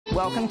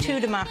Welcome to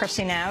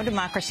Democracy Now!,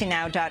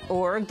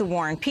 democracynow.org, The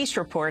War and Peace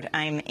Report.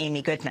 I'm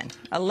Amy Goodman.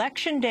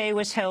 Election Day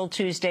was held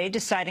Tuesday,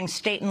 deciding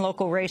state and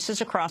local races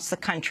across the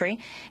country.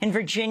 In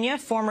Virginia,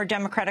 former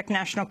Democratic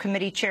National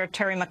Committee Chair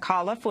Terry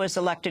McAuliffe was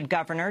elected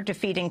governor,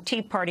 defeating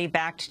Tea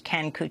Party-backed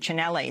Ken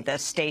Cuccinelli, the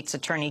state's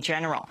attorney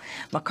general.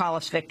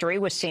 McAuliffe's victory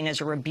was seen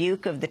as a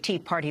rebuke of the Tea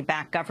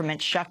Party-backed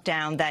government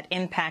shutdown that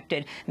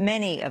impacted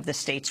many of the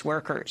state's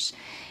workers.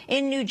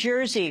 In New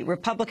Jersey,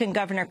 Republican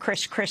Governor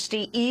Chris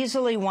Christie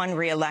easily won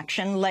re-election,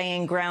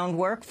 laying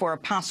groundwork for a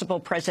possible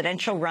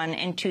presidential run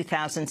in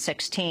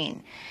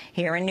 2016.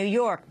 Here in New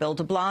York, Bill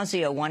de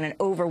Blasio won an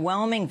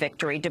overwhelming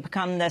victory to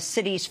become the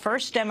city's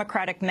first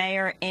Democratic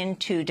mayor in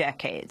 2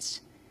 decades.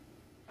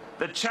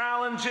 The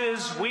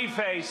challenges we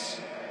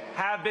face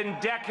have been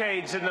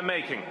decades in the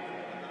making,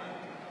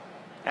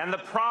 and the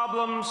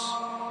problems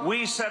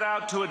we set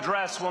out to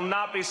address will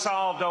not be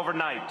solved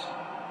overnight.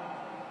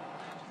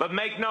 But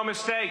make no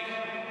mistake,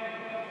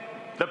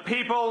 the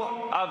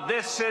people of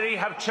this city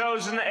have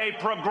chosen a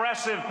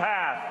progressive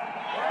path.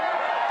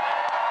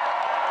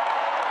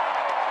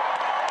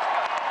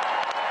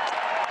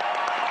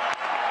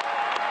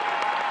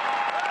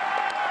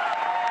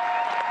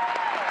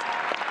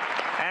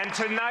 And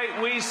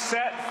tonight we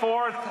set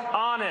forth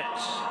on it,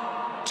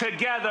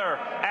 together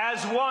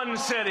as one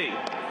city.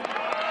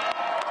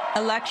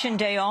 Election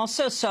Day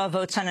also saw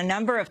votes on a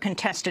number of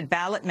contested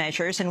ballot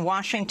measures. In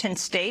Washington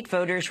state,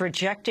 voters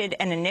rejected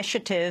an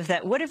initiative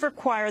that would have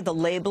required the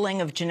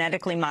labeling of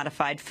genetically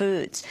modified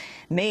foods.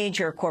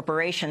 Major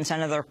corporations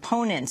and other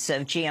opponents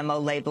of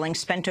GMO labeling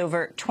spent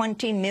over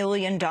 $20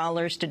 million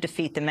to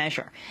defeat the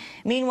measure.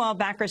 Meanwhile,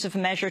 backers of a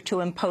measure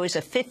to impose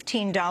a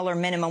 $15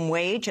 minimum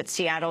wage at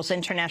Seattle's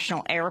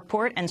International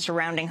Airport and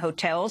surrounding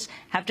hotels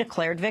have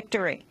declared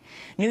victory.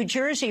 New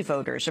Jersey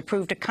voters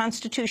approved a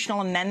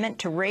constitutional amendment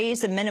to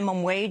raise the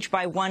minimum wage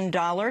by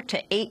 $1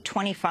 to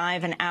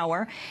 $8.25 an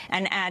hour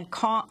and add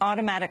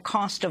automatic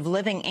cost of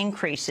living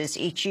increases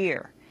each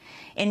year.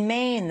 In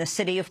Maine, the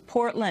city of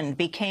Portland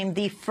became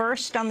the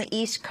first on the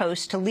East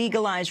Coast to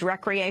legalize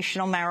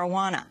recreational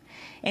marijuana.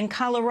 In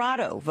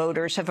Colorado,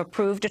 voters have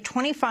approved a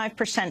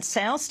 25%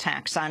 sales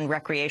tax on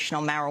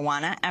recreational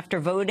marijuana after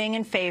voting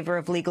in favor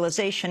of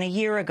legalization a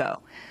year ago.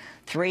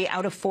 3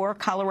 out of 4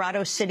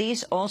 Colorado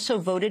cities also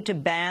voted to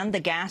ban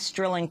the gas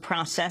drilling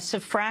process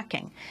of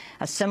fracking.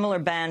 A similar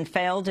ban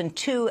failed in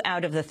 2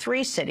 out of the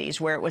 3 cities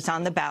where it was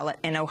on the ballot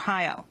in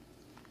Ohio.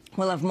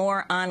 We'll have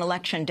more on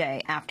Election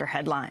Day after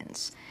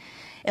headlines.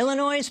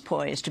 Illinois is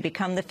poised to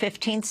become the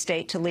 15th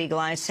state to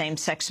legalize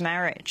same-sex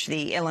marriage.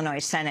 The Illinois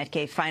Senate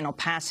gave final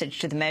passage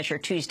to the measure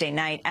Tuesday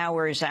night,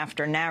 hours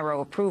after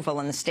narrow approval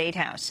in the State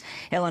House.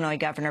 Illinois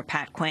Governor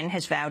Pat Quinn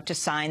has vowed to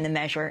sign the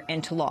measure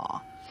into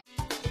law.